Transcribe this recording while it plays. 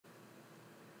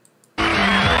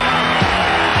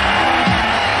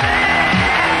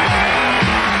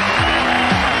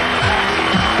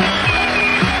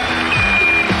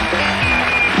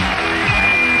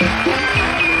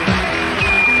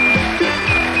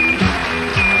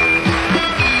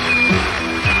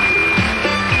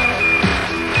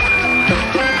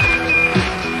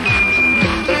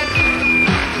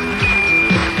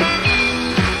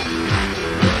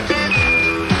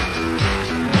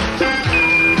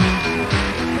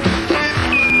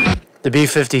The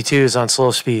B-52 is on slow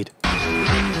speed.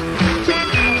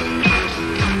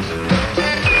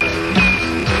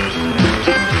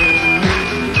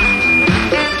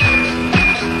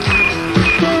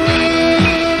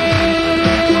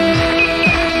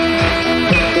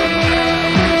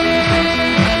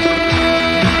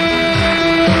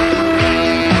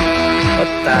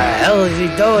 What is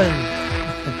he doing?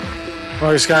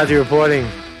 Marcus Conte reporting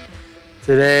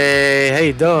today. How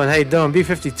you doing? How you doing?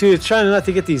 B-52. It's trying not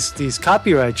to get these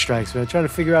copyright strikes, man. Trying to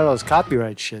figure out all this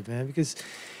copyright shit, man. Because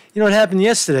you know what happened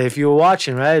yesterday? If you were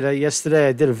watching, right? Yesterday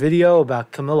I did a video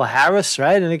about Kamala Harris,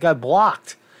 right? And it got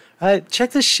blocked. Right?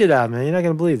 Check this shit out, man. You're not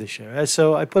gonna believe this shit, right?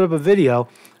 So I put up a video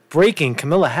breaking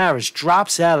Kamala Harris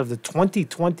drops out of the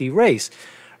 2020 race.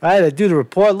 Right? I do the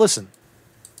report. Listen.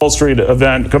 Wall Street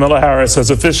event, Kamala Harris has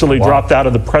officially dropped out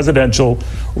of the presidential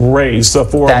race.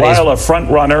 For a while, a front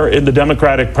runner in the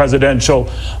Democratic presidential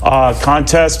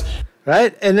contest.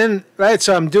 Right, and then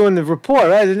so I'm doing the report,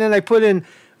 right, and then I put in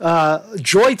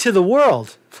 "Joy to the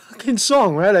World," fucking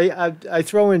song, right? I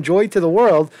throw in "Joy to the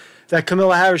World" that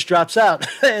Kamala Harris drops out,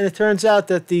 and it turns out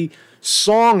that the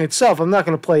song itself, I'm not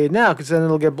going to play it now because then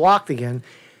it'll get blocked again.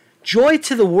 "Joy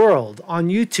to the World" on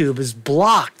YouTube is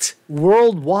blocked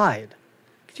worldwide.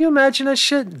 Can you imagine that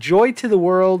shit? Joy to the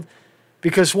world.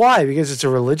 Because why? Because it's a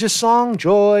religious song?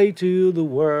 Joy to the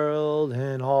world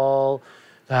and all.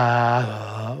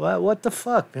 What the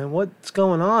fuck, man? What's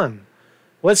going on?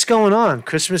 What's going on?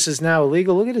 Christmas is now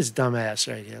illegal? Look at his dumb ass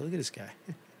right here. Look at this guy.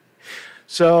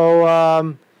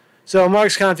 So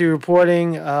Marcus Conte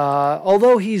reporting,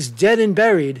 although he's dead and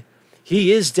buried,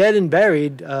 he is dead and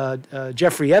buried,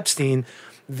 Jeffrey Epstein,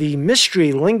 the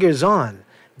mystery lingers on.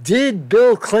 Did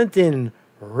Bill Clinton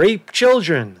rape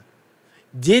children?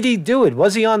 Did he do it?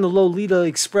 Was he on the Lolita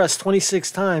Express 26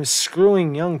 times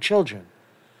screwing young children?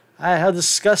 How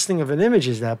disgusting of an image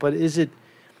is that? But is it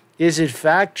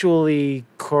factually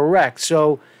correct?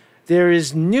 So there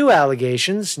is new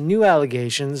allegations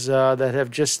that have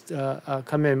just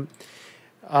come in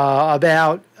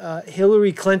about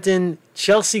Hillary Clinton,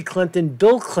 Chelsea Clinton,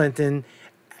 Bill Clinton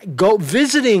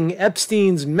visiting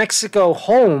Epstein's Mexico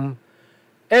home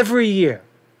every year.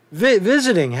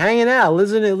 Visiting, hanging out,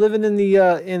 living in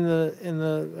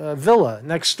the villa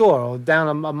next door or down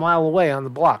a mile away on the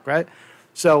block, right?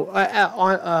 So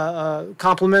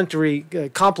complimentary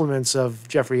compliments of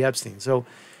Jeffrey Epstein. So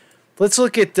let's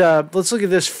look at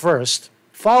this first.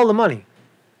 Follow the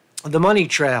money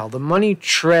trail,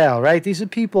 right? These are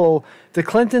people. The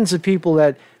Clintons are people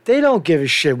that they don't give a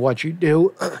shit what you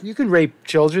do. You could rape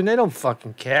children, they don't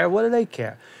fucking care. What do they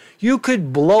care? You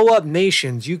could blow up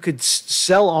nations. You could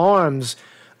sell arms.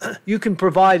 You can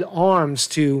provide arms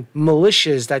to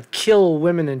militias that kill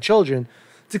women and children.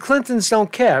 The Clintons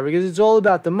don't care because it's all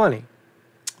about the money.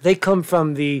 They come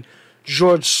from the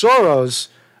George Soros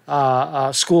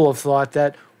school of thought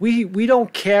that we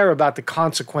don't care about the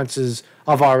consequences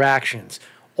of our actions.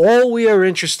 All we are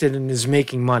interested in is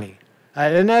making money.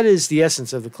 And that is the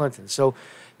essence of the Clintons. So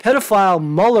pedophile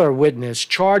Mueller witness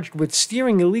charged with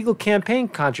steering illegal campaign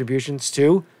contributions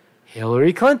to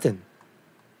Hillary Clinton.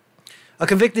 A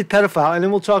convicted pedophile, and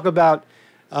then we'll talk about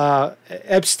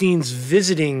Epstein's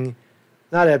visiting,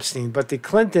 not Epstein, but the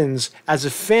Clintons as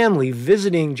a family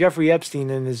visiting Jeffrey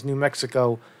Epstein in his New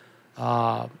Mexico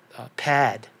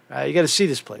pad. You got to see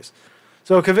this place.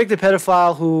 So a convicted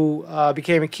pedophile who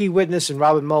became a key witness in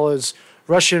Robert Mueller's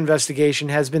Russia investigation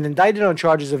has been indicted on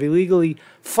charges of illegally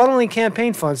funneling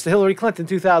campaign funds to Hillary Clinton in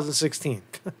 2016.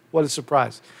 What a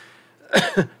surprise.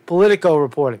 Politico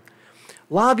reporting.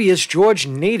 Lobbyist George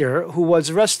Nader, who was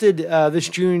arrested this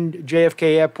June at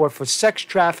JFK Airport for sex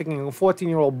trafficking a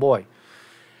 14-year-old boy,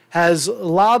 has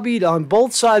lobbied on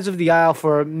both sides of the aisle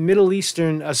for Middle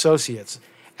Eastern associates,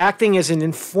 acting as an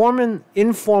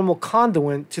informal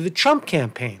conduit to the Trump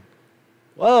campaign.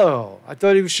 Whoa, I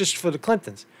thought he was just for the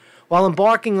Clintons. While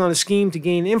embarking on a scheme to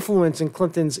gain influence in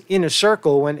Clinton's inner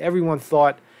circle when everyone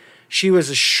thought she was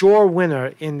a sure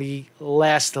winner in the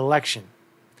last election.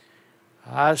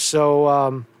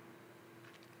 DOJ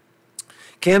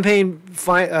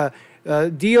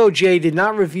did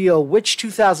not reveal which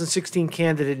 2016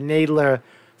 candidate Nadler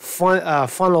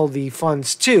funneled the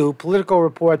funds to. Politico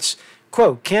reports,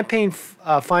 quote, campaign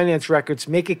finance records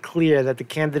make it clear that the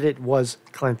candidate was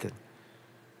Clinton.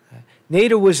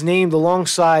 Nader was named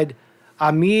alongside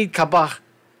Mahid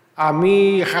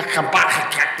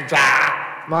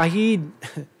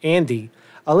Andy,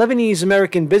 a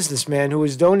Lebanese-American businessman who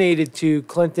donated to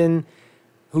Clinton,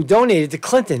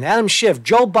 Adam Schiff,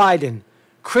 Joe Biden,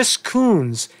 Chris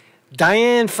Coons,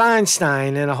 Dianne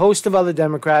Feinstein, and a host of other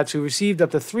Democrats who received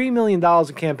up to $3 million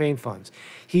in campaign funds.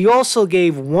 He also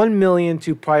gave $1 million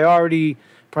to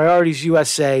Priorities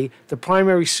USA, the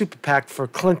primary super PAC for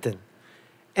Clinton,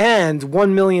 and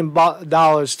 $1 million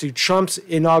to Trump's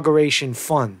inauguration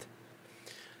fund.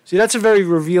 See, that's a very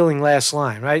revealing last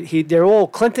line, right? They're all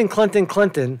Clinton, Clinton,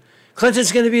 Clinton.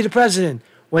 Clinton's going to be the president.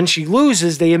 When she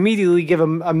loses, they immediately give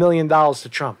 $1 million to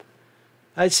Trump.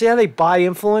 I see how they buy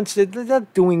influence. They're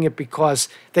not doing it because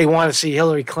they want to see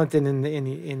Hillary Clinton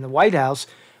in the White House.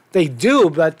 They do,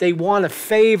 but they want a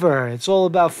favor. It's all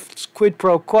about quid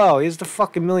pro quo. Here's the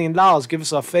fucking $1 million. Give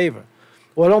us our favor.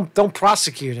 Well, don't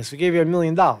prosecute us. We gave you $1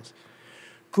 million.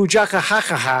 Kujaka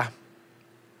Hakaha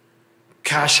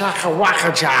Kashaka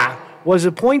Wakaja was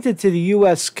appointed to the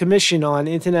U.S. Commission on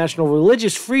International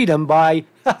Religious Freedom by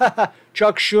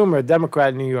Chuck Schumer, a Democrat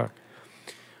in New York.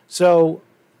 So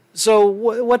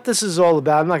what this is all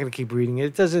about, I'm not going to keep reading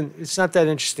it. It's not that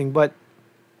interesting, but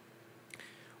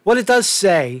what it does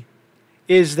say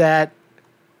is that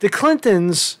the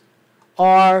Clintons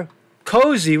are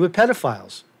cozy with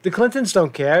pedophiles. The Clintons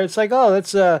don't care. It's like, oh,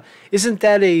 isn't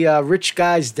that a rich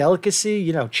guy's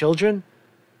delicacy? children.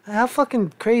 How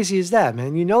fucking crazy is that,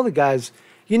 man? The guys.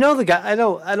 The guy. I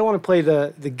don't want to play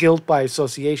the guilt by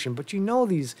association, but you know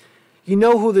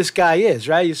who this guy is,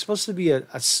 right? You're supposed to be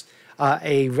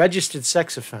a registered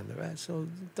sex offender, right? So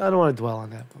I don't want to dwell on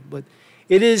that one, but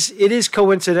it is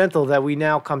coincidental that we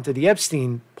now come to the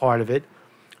Epstein part of it,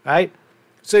 right?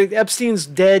 So Epstein's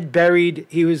dead, buried.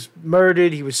 He was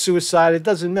murdered. He was suicided. It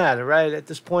doesn't matter, right? At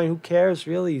this point, who cares,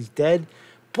 really? He's dead.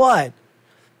 But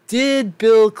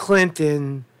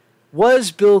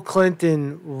was Bill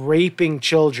Clinton raping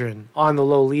children on the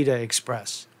Lolita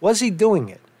Express? Was he doing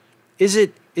it? Is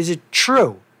it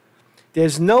true?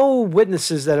 There's no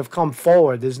witnesses that have come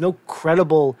forward. There's no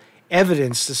credible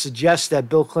evidence to suggest that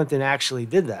Bill Clinton actually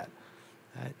did that.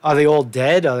 Are they all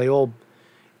dead? Are they all...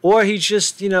 Or he's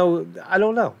just, I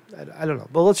don't know. I don't know.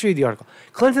 But let's read the article.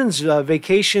 The Clintons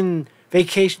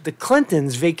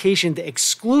vacationed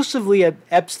exclusively at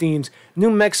Epstein's New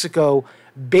Mexico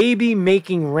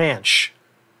baby-making ranch.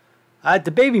 The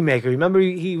baby maker, remember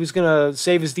he was going to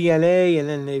save his DNA and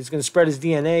then he was going to spread his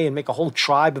DNA and make a whole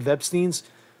tribe of Epsteins?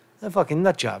 A fucking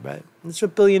nut job, right? That's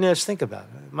what billionaires think about.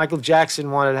 Right? Michael Jackson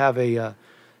wanted to have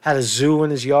had a zoo in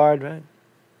his yard, right?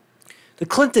 The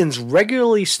Clintons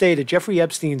regularly stayed at Jeffrey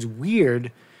Epstein's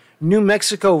weird New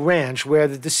Mexico ranch where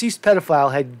the deceased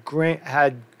pedophile had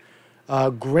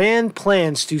grand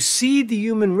plans to seed the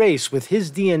human race with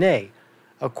his DNA,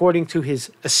 according to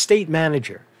his estate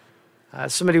manager,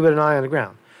 somebody with an eye on the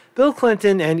ground. Bill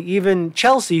Clinton and even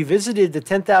Chelsea visited the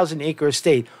 10,000-acre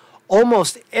estate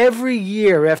almost every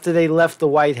year after they left the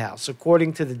White House,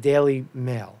 according to the Daily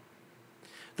Mail.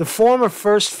 The former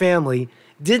First family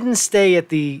didn't stay at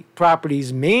the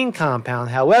property's main compound.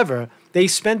 However, they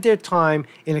spent their time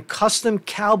in a custom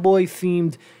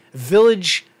cowboy-themed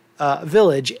village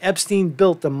Epstein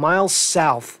built a mile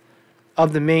south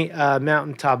of the main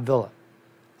mountaintop villa.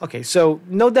 Okay, so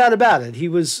no doubt about it.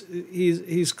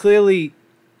 He's clearly,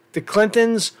 the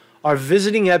Clintons are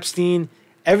visiting Epstein.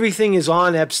 Everything is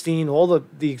on Epstein. All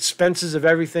the expenses of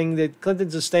everything. The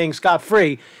Clintons are staying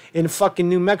scot-free in a fucking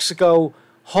New Mexico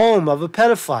home of a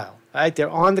pedophile. Right? They're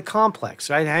on the complex,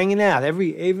 right? Hanging out.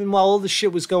 Even while all the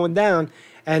shit was going down,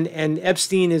 and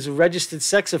Epstein is a registered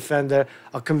sex offender,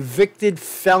 a convicted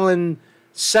felon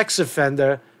sex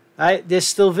offender, right? They're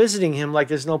still visiting him like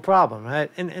there's no problem, right?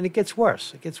 And it gets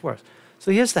worse. It gets worse. So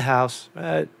here's the house,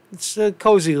 right? It's a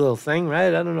cozy little thing,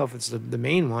 right? I don't know if it's the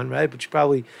main one, right? But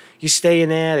you stay in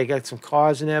there. They got some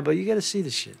cars in there, but you got to see the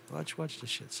shit. Watch the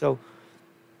shit.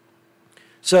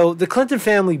 So the Clinton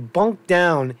family bunked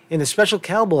down in a special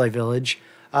cowboy village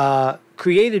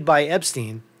created by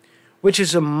Epstein, which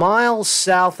is a mile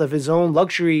south of his own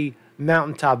luxury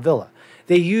mountaintop villa.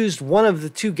 They used one of the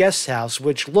two guest houses,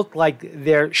 which looked like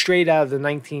they're straight out of the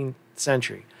 19th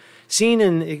century. Seen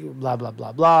in blah, blah,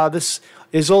 blah, blah. This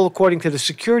is all according to the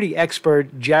security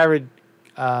expert Jared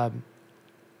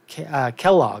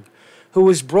Kellogg, who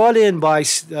was brought in by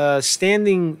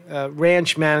standing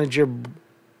ranch manager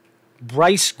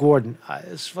Bryce Gordon.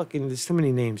 There's too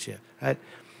many names here. Right?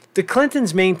 The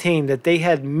Clintons maintained that they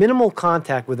had minimal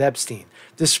contact with Epstein,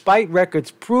 despite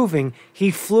records proving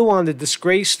he flew on the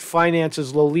disgraced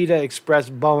financer's Lolita Express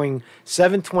Boeing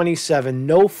 727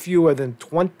 no fewer than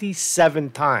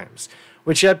 27 times,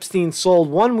 which Epstein sold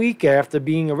 1 week after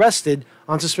being arrested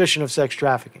on suspicion of sex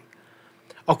trafficking.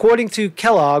 According to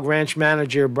Kellogg, ranch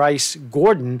manager Bryce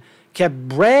Gordon kept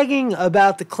bragging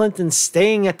about the Clintons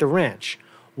staying at the ranch.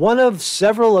 One of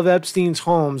several of Epstein's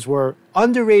homes were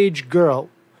underage girl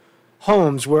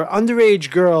homes where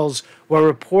underage girls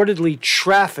were reportedly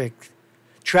trafficked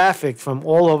from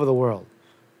all over the world.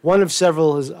 One of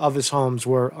several of his homes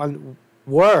were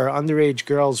underage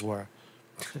girls were.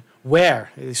 Where,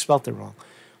 they spelt it wrong.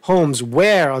 Homes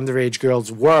where underage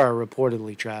girls were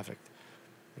reportedly trafficked.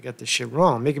 I got this shit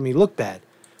wrong, making me look bad.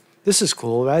 This is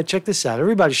cool, right? Check this out.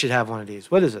 Everybody should have one of these.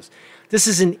 What is this? This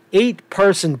is an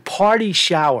 8-person party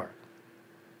shower.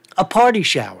 A party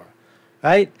shower,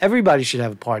 right? Everybody should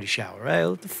have a party shower, right?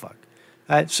 What the fuck?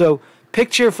 All right, so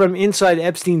picture from inside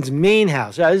Epstein's main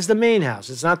house. This is the main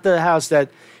house. It's not the house that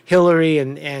Hillary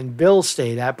and Bill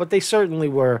stayed at, but they certainly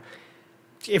were.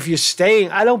 If you're staying,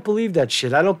 I don't believe that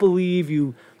shit. I don't believe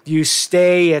you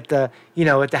stay at the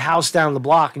house down the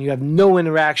block and you have no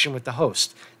interaction with the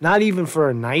host. Not even for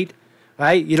a night,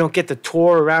 right? You don't get to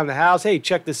tour around the house. Hey,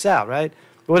 check this out, right?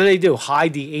 What do?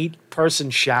 Hide the 8-person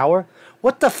shower?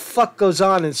 What the fuck goes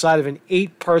on inside of an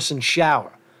 8-person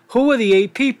shower? Who are the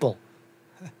 8 people?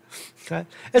 Okay.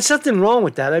 There's nothing wrong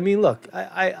with that. I mean, look,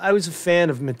 I was a fan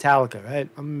of Metallica, right?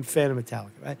 I'm a fan of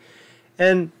Metallica, right?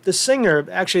 And the singer,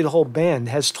 actually the whole band,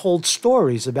 has told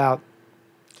stories about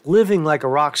living like a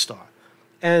rock star.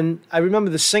 And I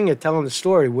remember the singer telling the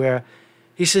story where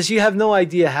he says, you have no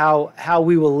idea how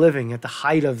we were living at the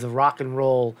height of the rock and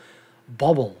roll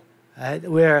bubble, right?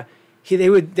 Where they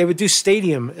would do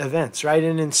stadium events, right?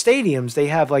 And in stadiums, they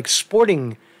have like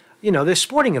sporting, there's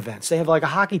sporting events. They have like a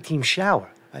hockey team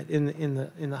shower, right?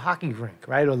 in the hockey rink,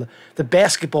 right? Or the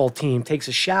basketball team takes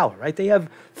a shower, right? They have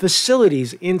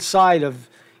facilities inside of,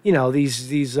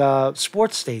 these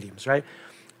sports stadiums, right?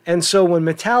 And so when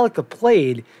Metallica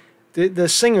played, the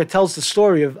singer tells the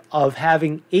story of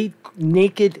having 8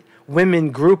 naked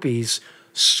women groupies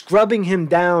scrubbing him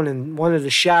down in one of the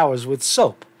showers with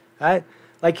soap, right?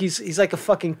 Like he's like a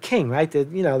fucking king, right? They're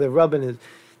rubbing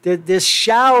they're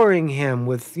showering him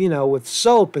with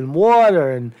soap and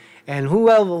water and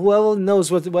whoever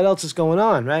knows what else is going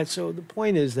on, right? So the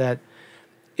point is that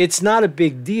it's not a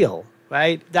big deal,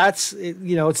 right?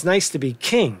 It's nice to be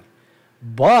king,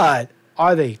 but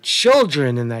are they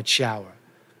children in that shower?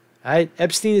 Right?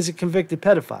 Epstein is a convicted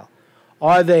pedophile.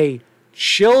 Are they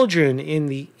children in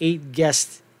the 8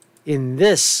 guests in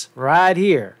this right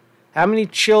here? How many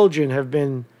children have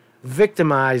been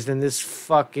victimized in this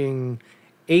fucking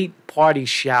 8-party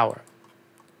shower?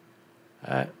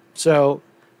 So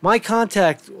my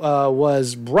contact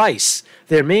was Bryce.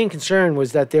 Their main concern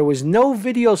was that there was no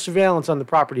video surveillance on the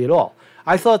property at all.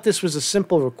 I thought this was a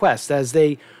simple request, as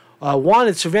they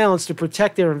wanted surveillance to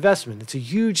protect their investment. It's a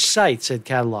huge site, said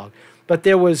Catalog. But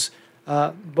there was,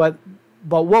 but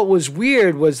what was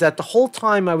weird was that the whole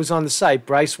time I was on the site,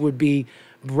 Bryce would be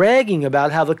bragging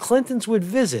about how the Clintons would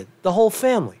visit the whole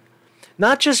family.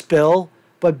 Not just Bill,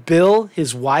 but Bill,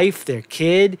 his wife, their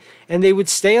kid, and they would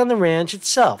stay on the ranch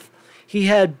itself. He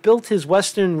had built his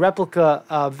Western replica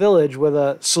village with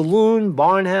a saloon,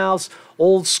 barn house,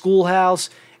 old schoolhouse,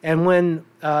 and when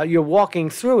you're walking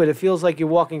through it, it feels like you're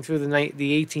walking through the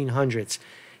 1800s.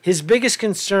 His biggest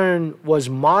concern was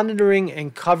monitoring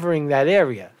and covering that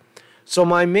area. So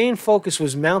my main focus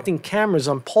was mounting cameras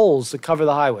on poles to cover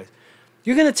the highways.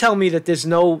 You're going to tell me that there's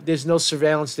no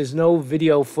surveillance, there's no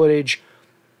video footage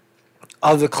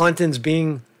of the Clintons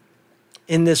being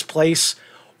in this place,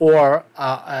 or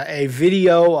a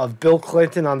video of Bill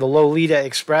Clinton on the Lolita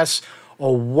Express,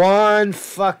 or one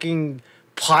fucking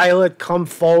pilot come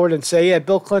forward and say, yeah,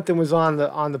 Bill Clinton was on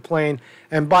the plane,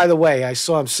 and by the way, I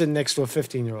saw him sitting next to a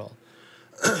 15-year-old.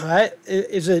 Right?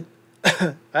 Is it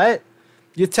right?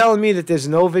 You're telling me that there's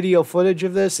no video footage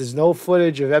of this? There's no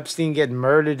footage of Epstein getting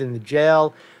murdered in the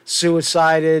jail,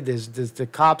 suicided, the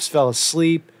cops fell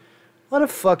asleep. What a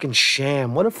fucking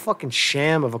sham. What a fucking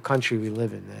sham of a country we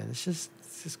live in, man. It's just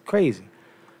crazy.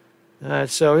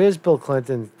 So here's Bill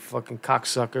Clinton, fucking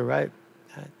cocksucker, right?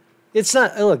 It's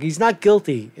not, look, he's not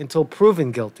guilty until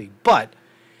proven guilty, but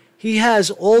he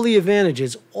has all the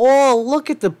advantages. Look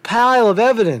at the pile of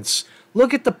evidence.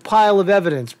 Look at the pile of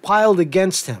evidence piled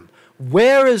against him.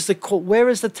 Where is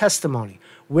the testimony?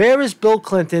 Where is Bill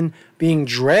Clinton being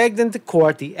dragged into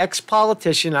court, the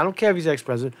ex-politician, I don't care if he's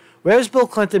ex-president, where is Bill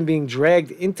Clinton being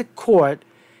dragged into court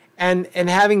and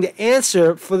having to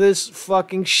answer for this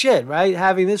fucking shit, right?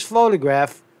 Having this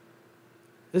photograph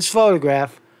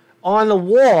on the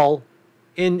wall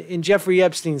in Jeffrey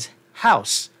Epstein's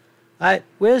house. Right?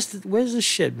 Where's the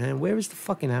shit, man? Where is the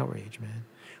fucking outrage, man?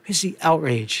 Where's the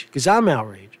outrage? Because I'm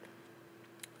outraged.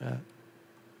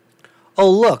 Oh,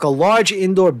 look, a large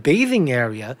indoor bathing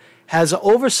area has an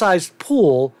oversized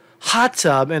pool, hot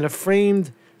tub, and a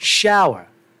framed shower.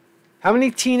 How many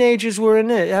teenagers were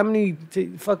in it? How many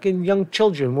fucking young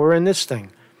children were in this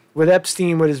thing? with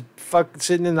Epstein with his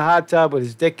sitting in the hot tub with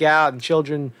his dick out and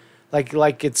children, like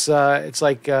it's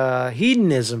like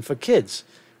hedonism for kids,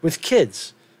 with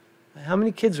kids. How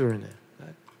many kids were in there?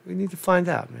 We need to find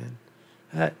out, man.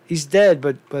 He's dead,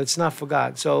 but it's not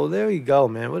forgotten. So there you go,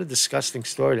 man. What a disgusting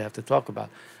story to have to talk about.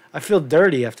 I feel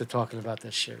dirty after talking about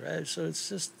this shit, right? So it's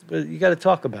just, but you got to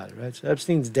talk about it, right? So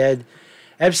Epstein's dead.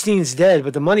 Epstein's dead,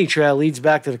 but the money trail leads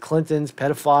back to the Clintons,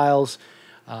 pedophiles,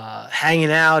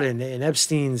 hanging out in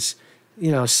Epstein's,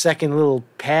 second little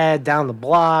pad down the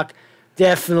block.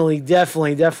 Definitely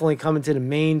coming to the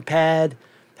main pad.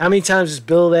 How many times is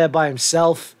Bill there by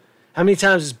himself? How many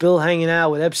times is Bill hanging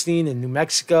out with Epstein in New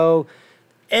Mexico?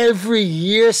 Every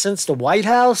year since the White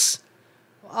House?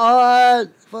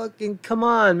 Fucking come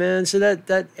on, man. So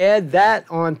that add that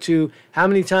onto how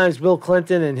many times Bill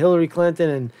Clinton and Hillary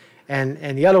Clinton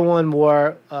and the other one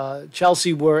were,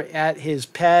 Chelsea, were at his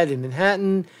pad in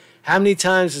Manhattan. How many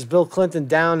times is Bill Clinton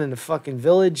down in the fucking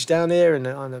village down there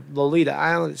on the Lolita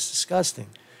Island? It's disgusting.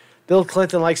 Bill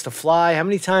Clinton likes to fly. How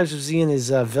many times was he in his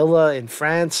villa in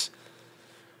France?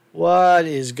 What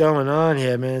is going on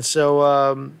here, man?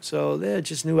 So they're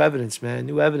just new evidence, man.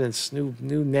 New evidence, new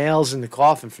nails in the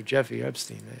coffin for Jeffrey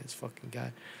Epstein, man. This fucking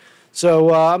guy.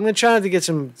 So I'm gonna try not to get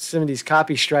some of these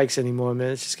copy strikes anymore,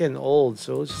 man. It's just getting old.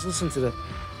 So let's just listen to the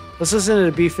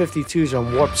B-52s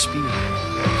on warp speed.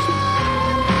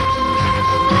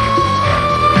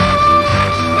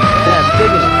 Yeah, I'm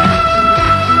digging it.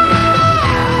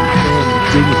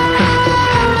 Man, digging it.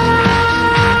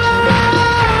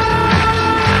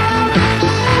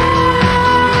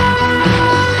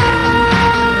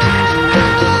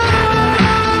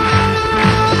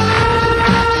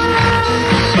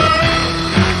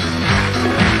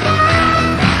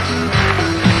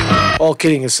 All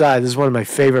kidding aside, this is one of my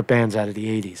favorite bands out of the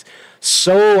 80s.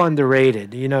 So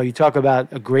underrated. You talk about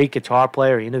a great guitar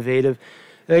player, innovative.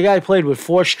 The guy played with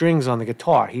 4 strings on the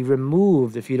guitar. He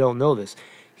removed, if you don't know this,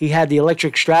 he had the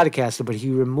electric Stratocaster, but he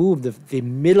removed the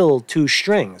middle 2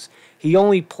 strings. He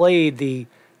only played the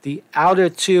outer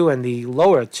 2 and the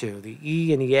lower 2, the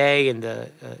E and the A and the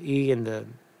E and the,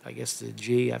 I guess, the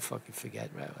G. I fucking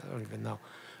forget. I don't even know.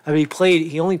 I mean,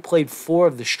 he only played 4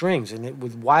 of the strings, and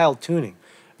with wild tuning.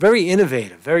 Very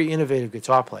innovative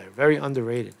guitar player. Very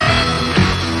underrated.